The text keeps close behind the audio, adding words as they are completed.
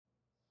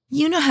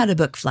You know how to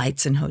book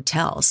flights and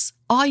hotels.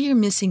 All you're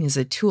missing is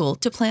a tool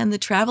to plan the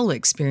travel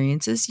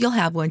experiences you'll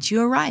have once you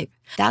arrive.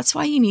 That's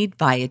why you need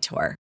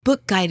Viator.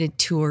 Book guided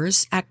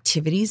tours,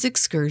 activities,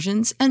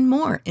 excursions, and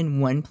more in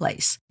one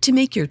place to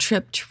make your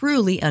trip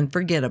truly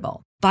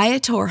unforgettable.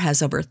 Viator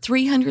has over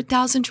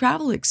 300,000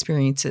 travel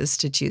experiences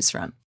to choose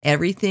from.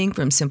 Everything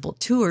from simple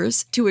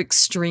tours to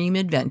extreme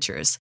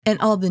adventures and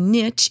all the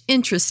niche,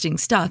 interesting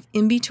stuff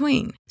in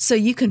between. So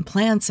you can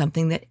plan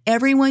something that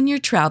everyone you're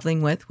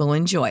traveling with will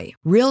enjoy.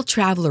 Real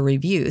traveler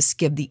reviews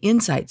give the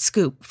inside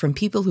scoop from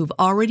people who've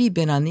already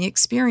been on the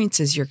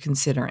experiences you're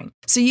considering.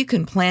 So you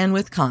can plan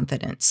with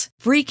confidence.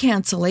 Free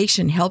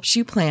cancellation helps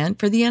you plan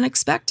for the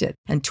unexpected.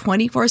 And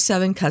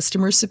 24/7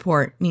 customer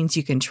support means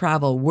you can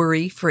travel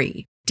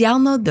worry-free.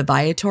 Download the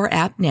Viator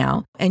app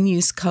now and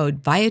use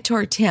code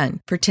Viator10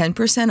 for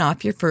 10%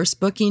 off your first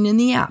booking in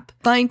the app.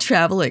 Find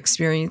travel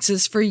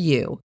experiences for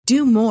you.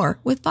 Do more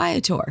with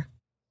Viator.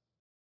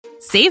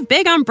 Save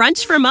big on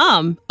brunch for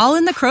mom, all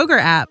in the Kroger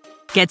app.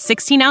 Get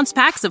 16-ounce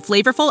packs of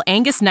flavorful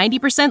Angus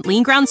 90%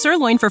 lean ground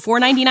sirloin for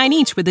 $4.99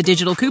 each with a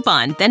digital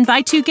coupon. Then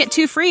buy 2, get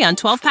 2 free on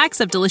 12 packs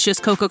of delicious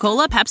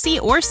Coca-Cola,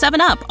 Pepsi, or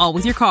 7-Up, all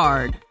with your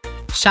card.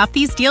 Shop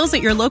these deals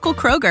at your local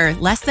Kroger,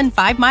 less than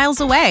 5 miles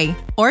away.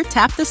 Or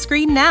tap the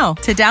screen now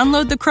to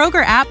download the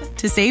Kroger app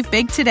to save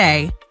big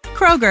today.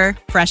 Kroger,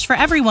 fresh for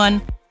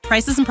everyone.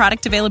 Prices and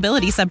product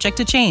availability subject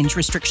to change.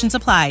 Restrictions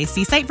apply.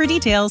 See site for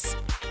details.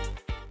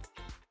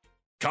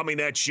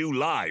 Coming at you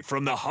live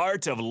from the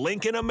heart of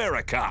Lincoln,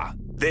 America.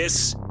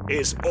 This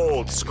is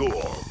Old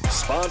School,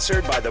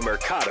 sponsored by the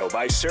Mercado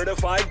by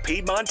Certified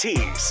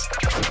Piedmontese.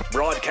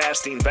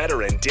 Broadcasting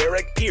veteran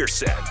Derek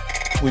Pearson.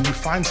 When you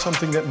find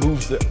something that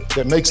moves them,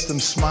 that makes them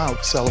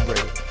smile, celebrate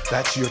it.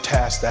 That's your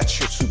task. That's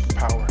your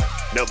superpower.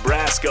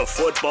 Nebraska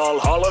Football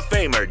Hall of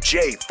Famer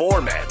Jay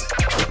Foreman.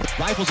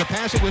 Rifles a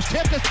pass. It was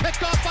tipped. It's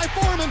picked off by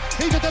Foreman.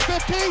 He's at the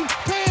 15,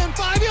 10,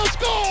 5. He'll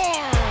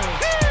score!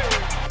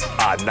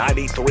 On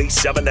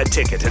 93.7 The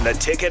Ticket and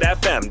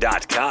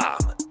theticketfm.com.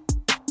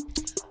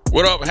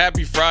 What up?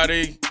 Happy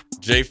Friday.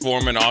 Jay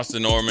Foreman,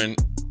 Austin Norman.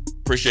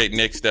 Appreciate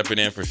Nick stepping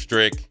in for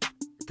Strick.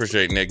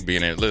 Appreciate Nick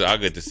being in. Listen, I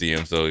get to see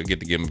him, so I get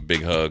to give him a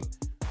big hug.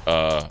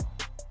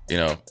 You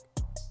know,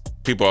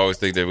 people always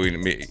think that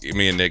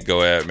me and Nick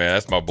go at, man,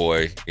 that's my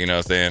boy. You know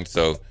what I'm saying?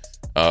 So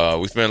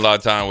we spend a lot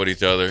of time with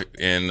each other.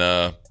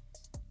 And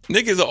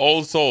Nick is an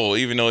old soul,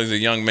 even though he's a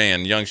young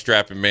man, young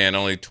strapping man,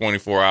 only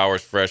 24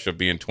 hours fresh of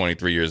being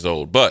 23 years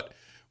old. But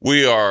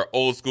we are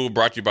Old School,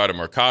 brought to you by the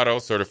Mercado,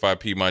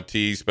 Certified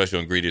Piedmontese, Special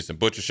Ingredients and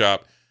Butcher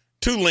Shop.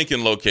 2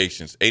 Lincoln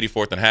locations,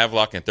 84th and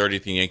Havelock and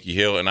 30th and Yankee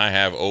Hill, and I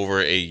have over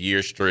a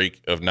year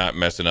streak of not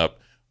messing up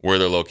where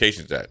their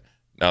location's at.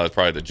 Now that's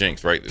probably the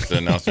jinx, right? It's the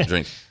announcer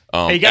jinx.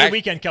 Hey, you got a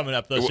weekend coming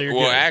up, though, so you're good.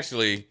 Well,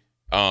 actually,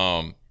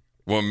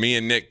 when me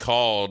and Nick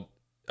called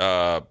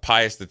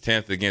Pius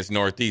X against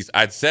Northeast,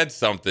 I'd said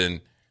something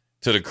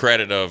to the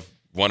credit of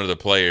one of the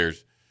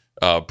players,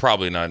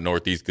 probably not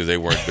Northeast because they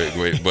weren't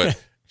big,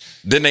 but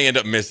then they end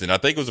up missing. I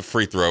think it was a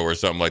free throw or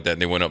something like that,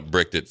 and they went up and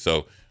bricked it.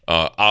 So,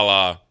 a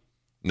la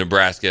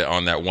Nebraska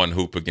on that one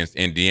hoop against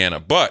Indiana.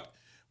 But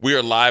we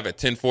are live at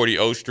 1040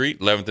 O Street,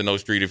 11th and O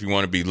Street if you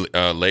want to be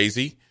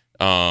lazy.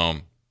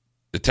 The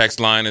text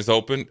line is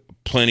open.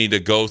 Plenty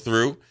to go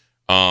through.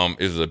 It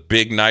was a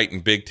big night in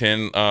Big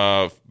Ten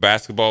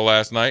basketball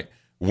last night.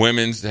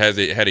 Women's had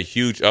a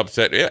huge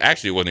upset.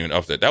 Actually, it wasn't even an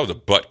upset. That was a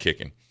butt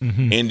kicking.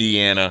 Mm-hmm.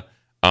 Indiana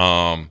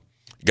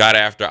got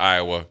after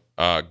Iowa,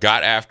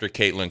 got after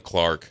Caitlin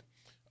Clark.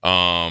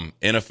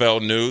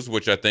 NFL news,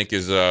 which I think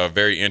is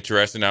very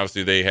interesting.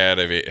 Obviously, they had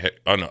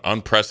an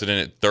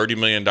unprecedented $30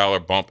 million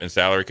bump in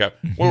salary cap.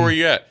 Mm-hmm. Where were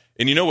you at?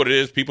 And you know what it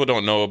is? People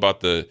don't know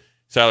about the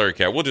salary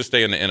cap. We'll just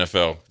stay in the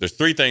NFL. There's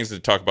 3 things to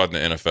talk about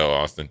in the NFL,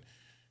 Austin.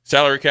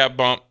 Salary cap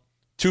bump,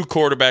 2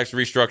 quarterbacks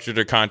restructured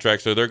their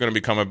contracts, so they're going to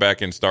be coming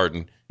back and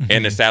starting, mm-hmm.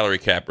 and the salary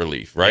cap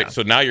relief, right? Yeah.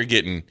 So now you're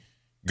getting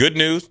good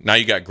news. Now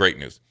you got great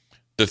news.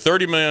 The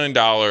 $30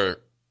 million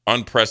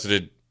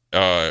unprecedented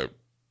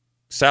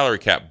salary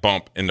cap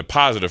bump in the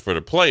positive for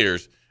the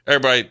players,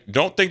 everybody,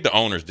 don't think the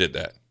owners did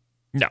that.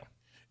 No.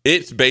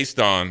 It's based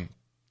on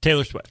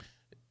Taylor Swift.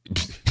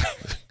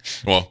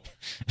 Well,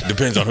 it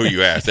depends on who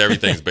you ask.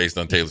 Everything's based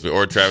on Taylor Swift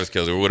or Travis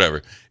Kelce or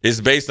whatever.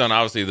 It's based on,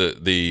 obviously,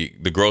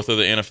 the growth of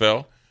the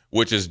NFL,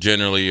 which is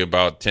generally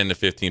about 10 to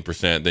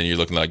 15%. Then you're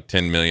looking like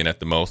 10 million at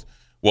the most.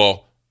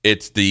 Well,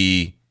 it's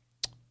you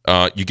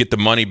get the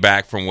money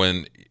back from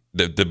when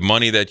the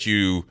money that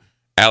you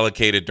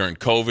allocated during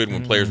COVID when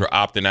mm-hmm. players were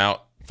opting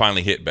out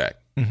finally hit back.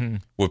 Mm-hmm.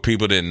 What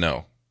people didn't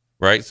know,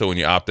 right? So when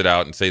you opted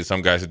out and say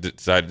some guys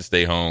decided to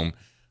stay home,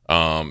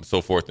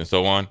 so forth and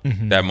so on,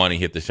 mm-hmm. that money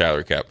hit the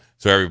salary cap.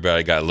 So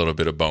everybody got a little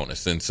bit of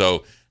bonus. And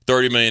so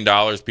 $30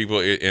 million, people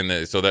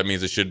so that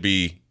means it should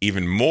be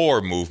even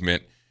more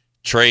movement,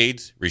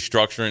 trades,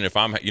 restructuring.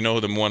 You know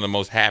who one of the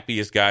most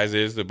happiest guys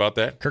is about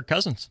that? Kirk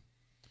Cousins.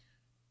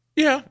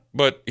 Yeah,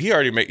 but he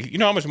already made, you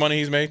know how much money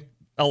he's made?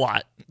 A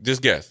lot.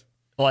 Just guess.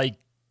 Like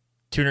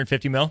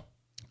 250 mil?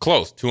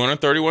 Close.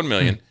 231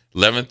 million.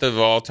 11th of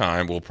all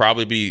time. Will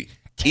probably be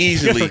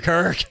easily,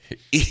 Kirk.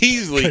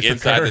 easily Good for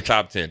inside the Kirk.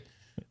 top 10.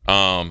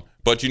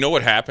 But you know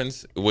what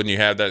happens when you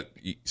have that?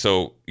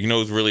 So you know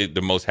who's really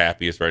the most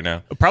happiest right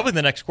now? Probably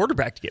the next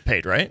quarterback to get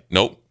paid, right?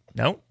 Nope.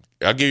 No.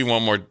 I'll give you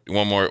one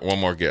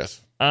more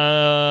guess.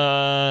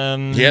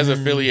 He has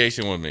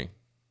affiliation with me.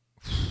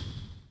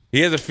 He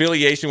has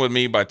affiliation with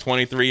me by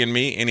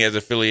 23andMe, and he has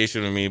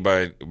affiliation with me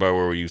by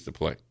where we used to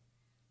play.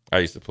 I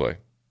used to play.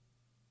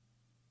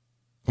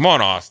 Come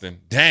on, Austin.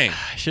 Dang.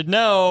 I should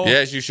know.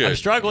 Yes, you should. I'm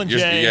struggling,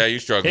 Jay. Yeah, you're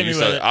struggling. Hit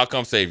me with it. I'll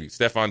come save you.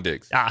 Stephon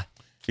Diggs.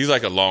 He's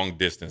like a long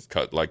distance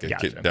cut, like a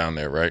kid down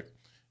there, right?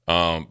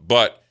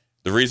 But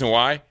the reason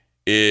why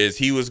is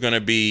he was going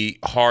to be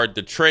hard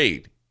to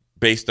trade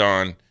based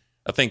on,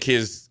 I think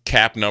his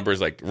cap number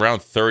is like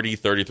around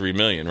 33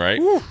 million, right?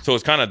 Woo. So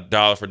it's kind of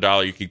dollar for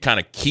dollar. You could kind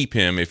of keep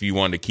him if you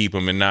wanted to keep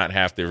him and not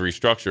have to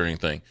restructure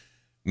anything.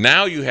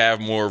 Now you have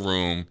more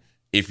room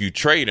if you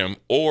trade him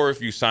or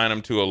if you sign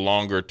him to a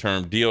longer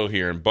term deal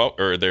here in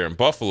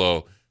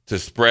Buffalo to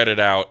spread it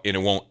out and it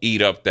won't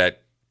eat up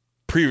that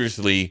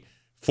previously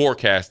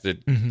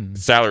forecasted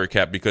salary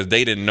cap because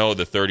they didn't know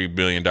the $30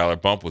 billion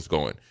bump was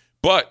going.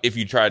 But if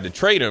you tried to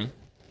trade him,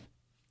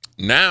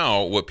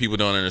 now what people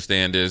don't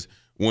understand is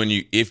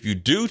if you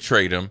do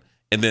trade him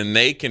and then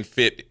they can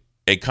fit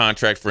a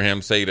contract for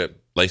him,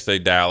 let's say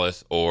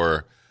Dallas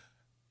or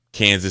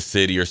Kansas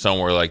City or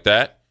somewhere like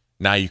that,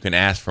 now you can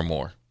ask for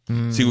more.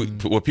 See,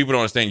 what people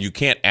don't understand, you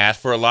can't ask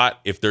for a lot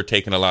if they're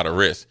taking a lot of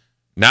risk.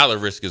 Now the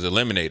risk is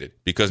eliminated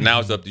because now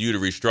it's up to you to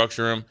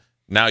restructure him.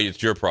 Now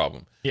it's your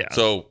problem. Yeah.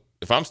 So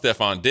if I'm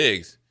Stephon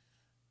Diggs,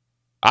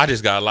 I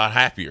just got a lot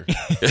happier.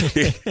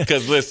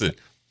 Because listen,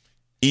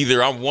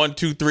 either I'm 1,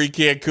 2, 3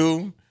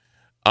 Cancun,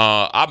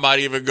 I might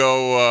even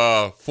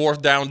go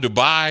 4th down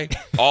Dubai,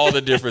 all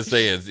the different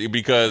sayings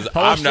because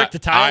I'm not. To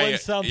Thailand,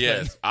 something.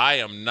 Yes, I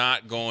am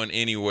not going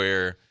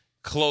anywhere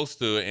close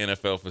to an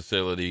NFL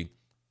facility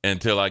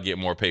until I get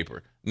more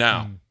paper.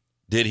 Now,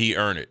 did he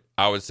earn it?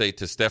 I would say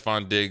to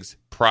Stephon Diggs'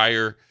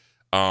 prior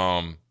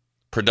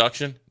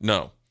production,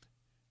 no.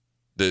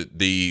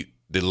 The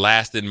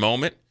lasting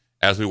moment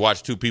as we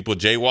watch two people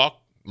jaywalk.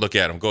 Look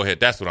at him. Go ahead.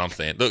 That's what I'm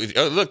saying.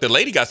 Look, the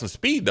lady got some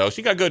speed though.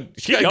 She got good.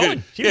 She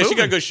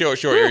got good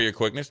short area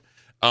quickness.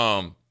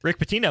 Rick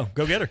Pitino,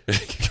 go get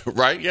her.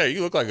 Right? Yeah,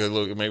 you look like maybe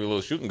a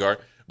little shooting guard.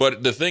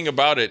 But the thing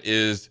about it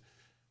is,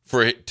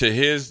 to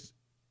his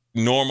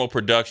normal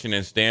production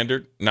and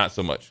standard, not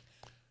so much.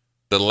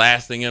 The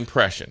lasting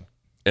impression,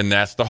 and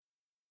that's the.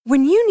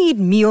 When you need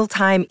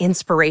mealtime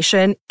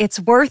inspiration,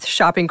 it's worth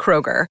shopping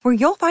Kroger, where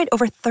you'll find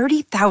over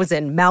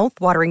 30,000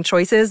 mouth-watering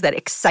choices that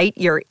excite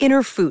your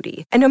inner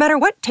foodie. And no matter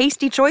what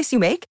tasty choice you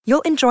make,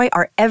 you'll enjoy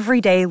our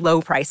everyday low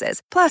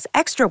prices, plus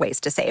extra ways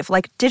to save,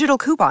 like digital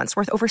coupons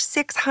worth over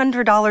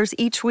 $600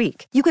 each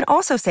week. You can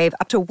also save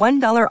up to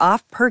 $1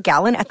 off per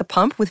gallon at the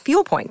pump with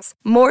fuel points.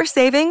 More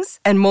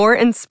savings and more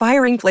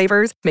inspiring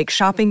flavors make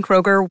shopping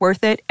Kroger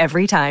worth it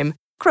every time.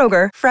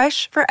 Kroger,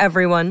 fresh for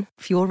everyone.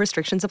 Fuel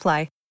restrictions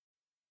apply.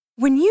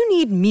 When you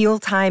need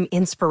mealtime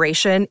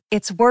inspiration,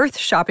 it's worth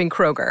shopping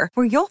Kroger,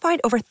 where you'll find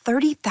over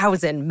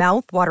 30,000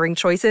 mouth-watering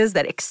choices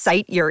that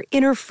excite your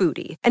inner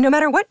foodie. And no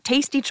matter what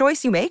tasty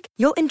choice you make,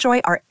 you'll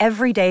enjoy our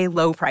everyday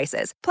low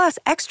prices, plus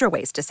extra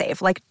ways to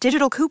save, like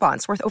digital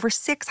coupons worth over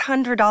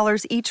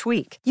 $600 each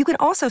week. You can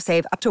also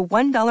save up to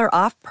 $1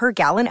 off per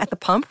gallon at the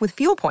pump with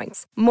fuel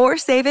points. More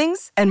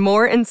savings and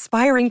more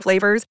inspiring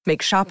flavors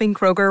make shopping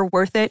Kroger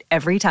worth it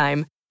every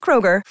time.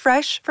 Kroger,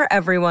 fresh for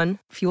everyone.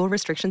 Fuel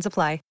restrictions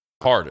apply.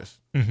 Hardest,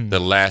 the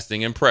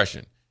lasting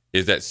impression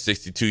is that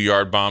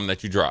 62-yard bomb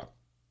that you drop.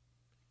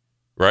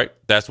 Right?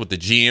 That's what the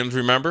GMs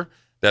remember.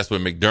 That's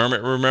what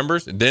McDermott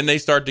remembers. And then they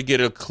start to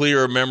get a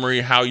clearer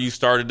memory how you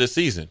started the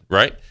season,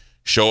 right?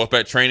 Show up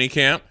at training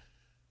camp.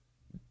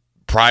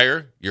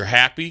 Prior, you're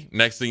happy.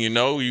 Next thing you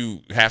know,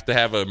 you have to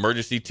have an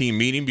emergency team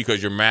meeting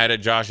because you're mad at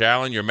Josh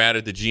Allen. You're mad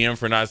at the GM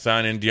for not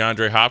signing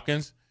DeAndre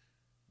Hopkins.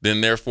 Then,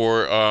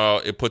 therefore,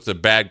 it puts a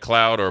bad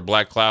cloud or a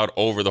black cloud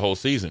over the whole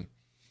season.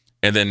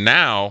 And then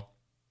now,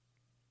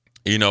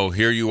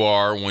 here you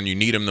are when you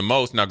need him the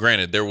most. Now,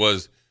 granted,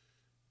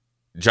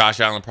 Josh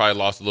Allen probably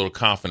lost a little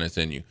confidence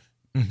in you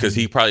because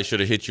he probably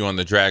should have hit you on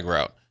the drag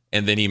route,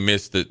 and then he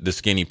missed the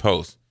skinny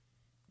post.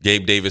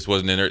 Gabe Davis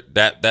wasn't in there.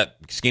 That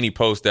skinny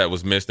post that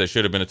was missed that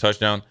should have been a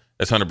touchdown,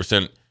 that's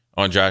 100%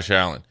 on Josh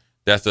Allen.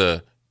 That's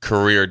a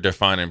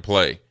career-defining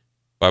play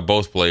by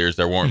both players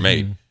that weren't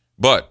made.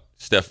 But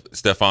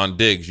Stephon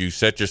Diggs, you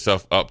set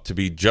yourself up to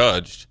be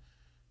judged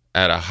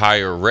at a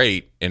higher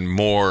rate and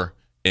more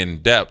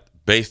in depth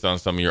based on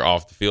some of your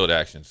off the field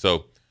action.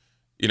 So,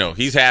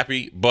 he's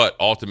happy, but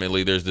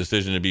ultimately there's a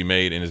decision to be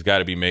made, and it's got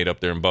to be made up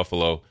there in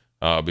Buffalo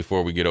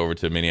before we get over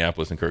to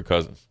Minneapolis and Kirk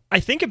Cousins. I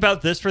think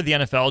about this for the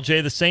NFL,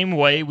 Jay, the same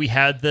way we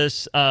had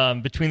this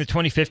between the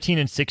 2015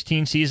 and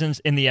 16 seasons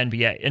in the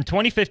NBA. In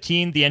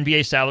 2015, the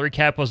NBA salary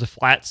cap was a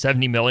flat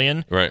 $70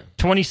 million. Right.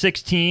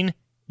 2016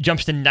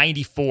 jumps to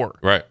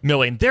 $94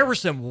 million. There were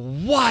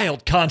some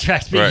wild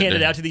contracts being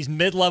handed out to these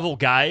mid-level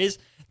guys.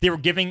 They were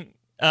getting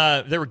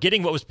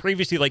what was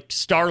previously like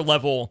star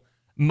level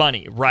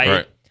money,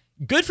 right?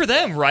 good for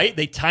them, right?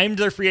 They timed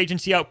their free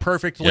agency out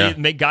perfectly. Yeah.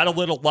 They got a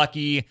little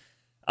lucky.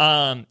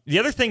 The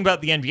other thing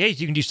about the NBA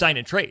is you can do sign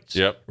and trades.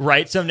 Yep.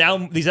 Right? So now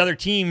these other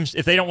teams,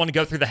 if they don't want to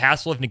go through the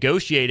hassle of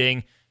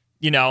negotiating,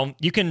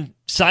 you can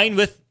sign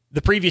with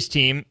the previous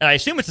team. And I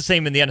assume it's the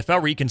same in the NFL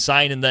where you can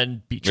sign and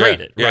then be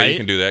traded, yeah, right? Yeah, you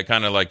can do that.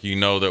 Kind of like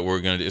that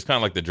we're going to – it's kind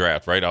of like the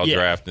draft, right? I'll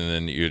draft and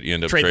then you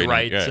end up trade trading. the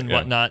rights and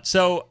whatnot.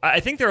 So I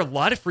think there are a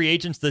lot of free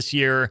agents this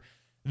year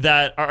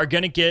that are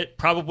going to get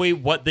probably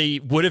what they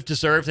would have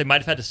deserved. They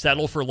might have had to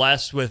settle for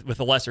less with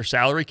a lesser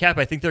salary cap.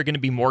 I think there are going to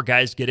be more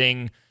guys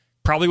getting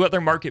probably what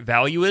their market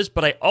value is.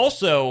 But I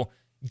also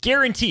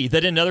guarantee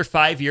that in another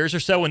 5 years or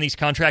so when these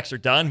contracts are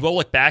done, we'll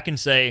look back and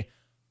say,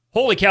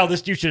 holy cow,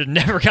 this dude should have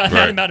never gotten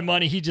that amount of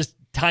money. He just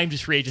timed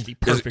his free agency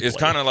perfectly. It's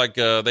kind of like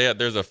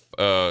there's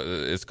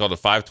it's called the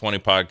 520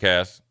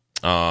 podcast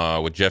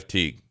with Jeff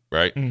Teague,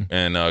 right?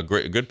 And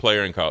good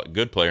player in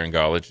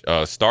college,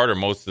 starter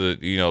most of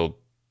the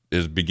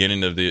his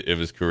beginning of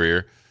his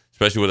career,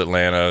 especially with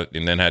Atlanta,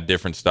 and then had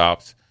different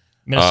stops.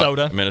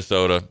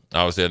 Minnesota.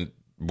 I was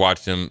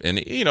watched him, and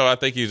I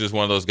think he's just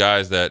one of those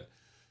guys that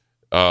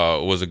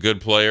was a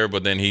good player,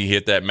 but then he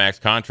hit that max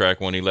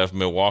contract when he left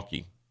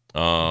Milwaukee.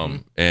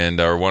 And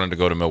wanted to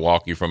go to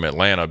Milwaukee from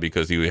Atlanta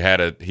because he had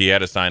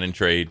a sign and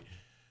trade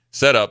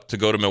set up to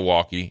go to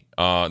Milwaukee.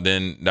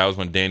 Then that was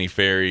when Danny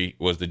Ferry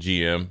was the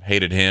GM,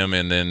 hated him,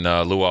 and then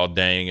Luol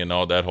Deng and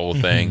all that whole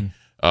thing,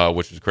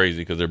 which was crazy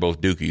because they're both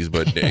Dukies.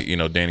 But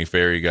Danny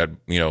Ferry got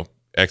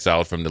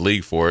exiled from the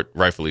league for it,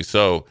 rightfully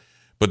so.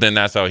 But then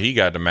that's how he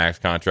got the max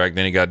contract.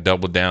 Then he got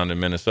doubled down in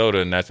Minnesota,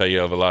 and that's how you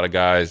have a lot of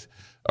guys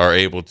are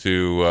able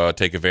to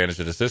take advantage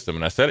of the system.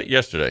 And I said it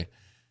yesterday.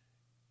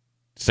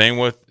 Same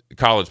with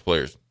college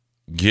players.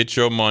 Get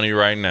your money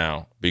right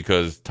now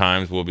because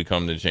times will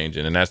become the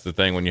changing. And that's the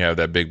thing when you have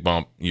that big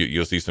bump,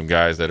 you'll see some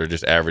guys that are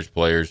just average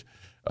players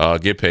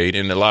get paid.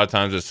 And a lot of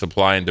times it's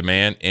supply and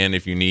demand. And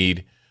if you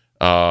need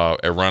a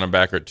running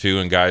back or two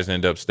and guys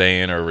end up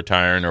staying or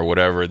retiring or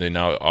whatever, then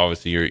now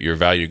obviously your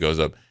value goes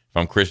up. If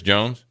I'm Chris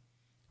Jones,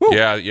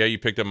 you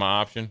picked up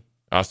my option.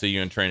 I'll see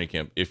you in training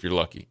camp if you're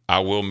lucky. I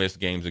will miss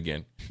games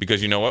again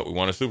because you know what? We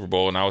won a Super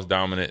Bowl and I was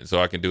dominant,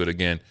 so I can do it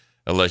again.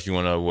 Unless you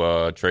want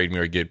to trade me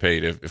or get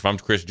paid. If I'm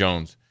Chris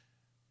Jones,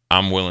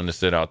 I'm willing to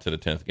sit out to the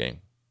 10th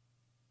game.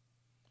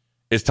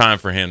 It's time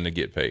for him to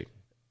get paid.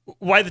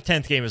 Why the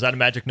 10th game? Is that a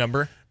magic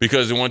number?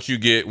 Because once you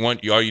get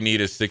all you need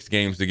is 6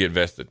 games to get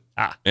vested.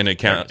 And it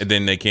count. And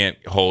then they can't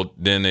hold.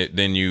 Then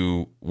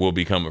you will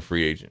become a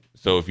free agent.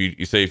 So if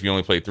you say if you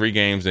only play 3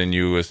 games, then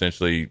you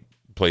essentially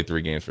play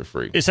 3 games for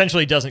free.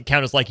 Essentially doesn't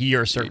count as like a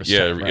year of service.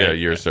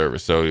 Year of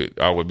service. So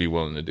I would be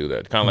willing to do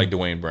that. Kind of like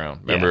Dwayne Brown.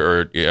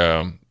 Remember,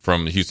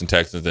 from the Houston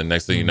Texans, and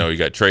next thing you know, he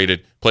got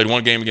traded, played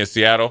 1 game against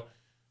Seattle,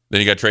 then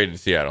he got traded to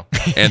Seattle.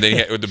 And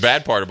then the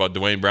bad part about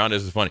Dwayne Brown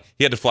is funny.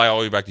 He had to fly all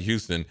the way back to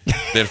Houston,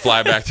 then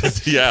fly back to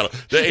Seattle.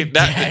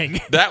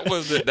 That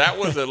was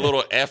a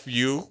little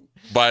FU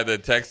by the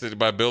Texans,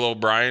 by Bill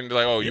O'Brien.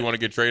 Like, oh, you want to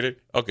get traded?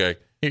 Okay.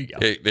 Here you go.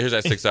 Hey, here's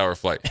that 6-hour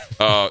flight.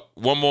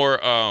 One more.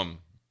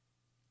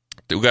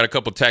 We got a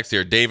couple texts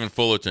here. Dave in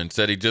Fullerton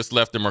said he just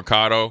left the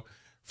Mercado.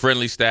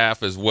 Friendly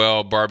staff as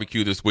well.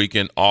 Barbecue this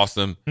weekend.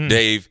 Awesome.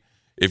 Dave,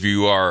 if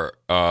you are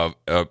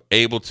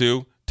able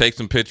to, take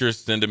some pictures,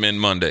 send them in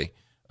Monday.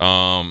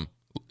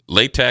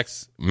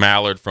 Latex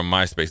Mallard from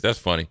MySpace. That's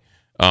funny.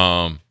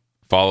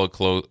 Follow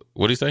close.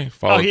 What did he say?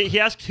 He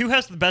asked who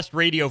has the best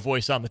radio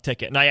voice on the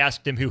ticket, and I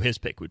asked him who his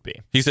pick would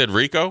be. He said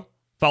Rico.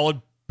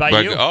 Followed by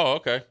you. Oh,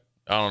 okay.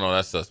 I don't know.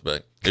 That's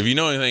suspect. If you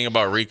know anything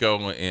about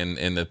Rico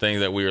and the thing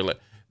that we were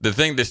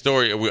the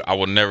story, I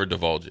will never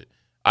divulge it.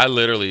 I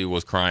literally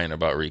was crying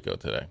about Rico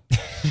today.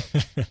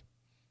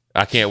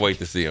 I can't wait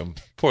to see him.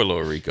 Poor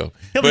little Rico.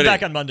 He'll be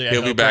back on Monday.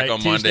 He'll be back on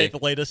Tuesday Monday at the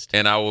latest.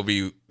 And I will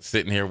be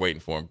sitting here waiting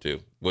for him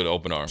too, with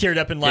open arms. Teared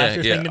up in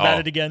laughter, thinking about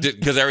it again.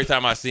 Because every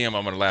time I see him,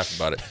 I'm going to laugh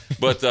about it.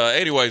 But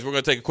anyways, we're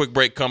going to take a quick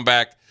break, come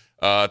back,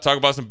 talk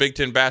about some Big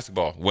Ten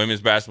basketball.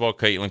 Women's basketball,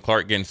 Caitlin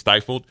Clark getting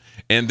stifled.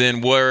 And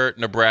then where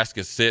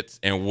Nebraska sits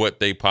and what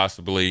they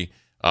possibly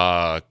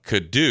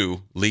could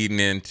do leading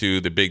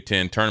into the Big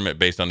Ten tournament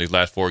based on these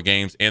last 4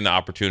 games and the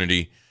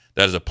opportunity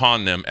that is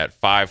upon them at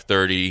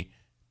 5:30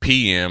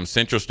 p.m.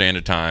 Central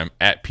Standard Time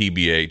at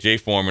PBA. Jay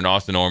Foreman,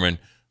 Austin Orman,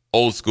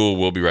 Old School.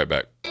 We'll be right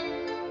back.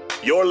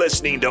 You're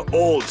listening to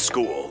Old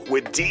School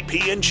with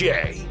DP and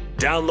J.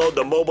 Download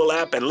the mobile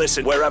app and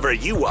listen wherever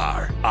you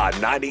are on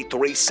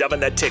 93.7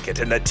 The Ticket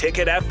and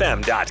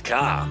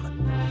theticketfm.com.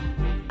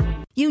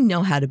 You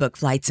know how to book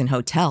flights and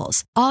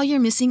hotels. All you're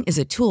missing is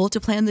a tool to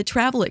plan the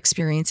travel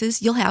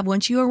experiences you'll have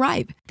once you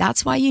arrive.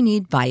 That's why you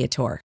need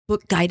Viator.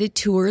 Book guided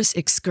tours,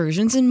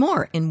 excursions, and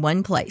more in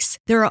one place.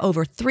 There are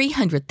over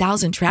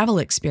 300,000 travel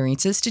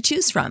experiences to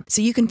choose from,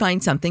 so you can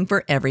find something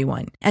for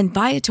everyone. And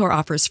Viator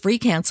offers free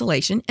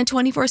cancellation and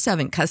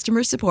 24/7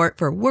 customer support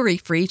for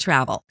worry-free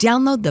travel.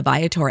 Download the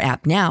Viator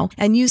app now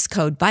and use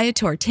code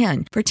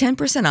Viator10 for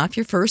 10% off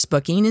your first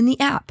booking in the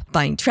app.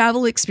 Find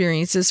travel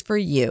experiences for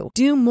you.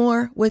 Do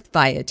more with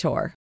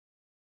Viator.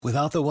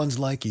 Without the ones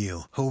like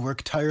you, who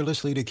work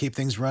tirelessly to keep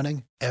things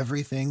running,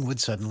 everything would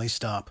suddenly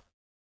stop.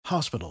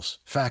 Hospitals,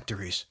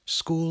 factories,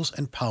 schools,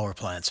 and power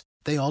plants,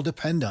 they all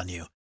depend on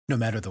you. No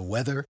matter the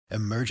weather,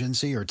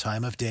 emergency, or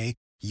time of day,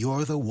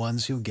 you're the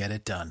ones who get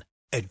it done.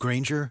 At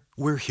Grainger,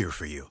 we're here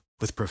for you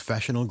with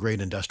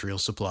professional-grade industrial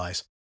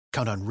supplies.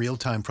 Count on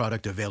real-time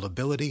product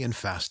availability and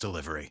fast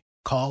delivery.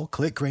 Call,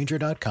 click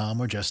Grainger.com,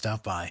 or just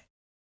stop by.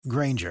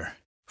 Grainger,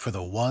 for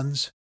the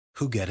ones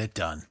who get it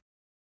done.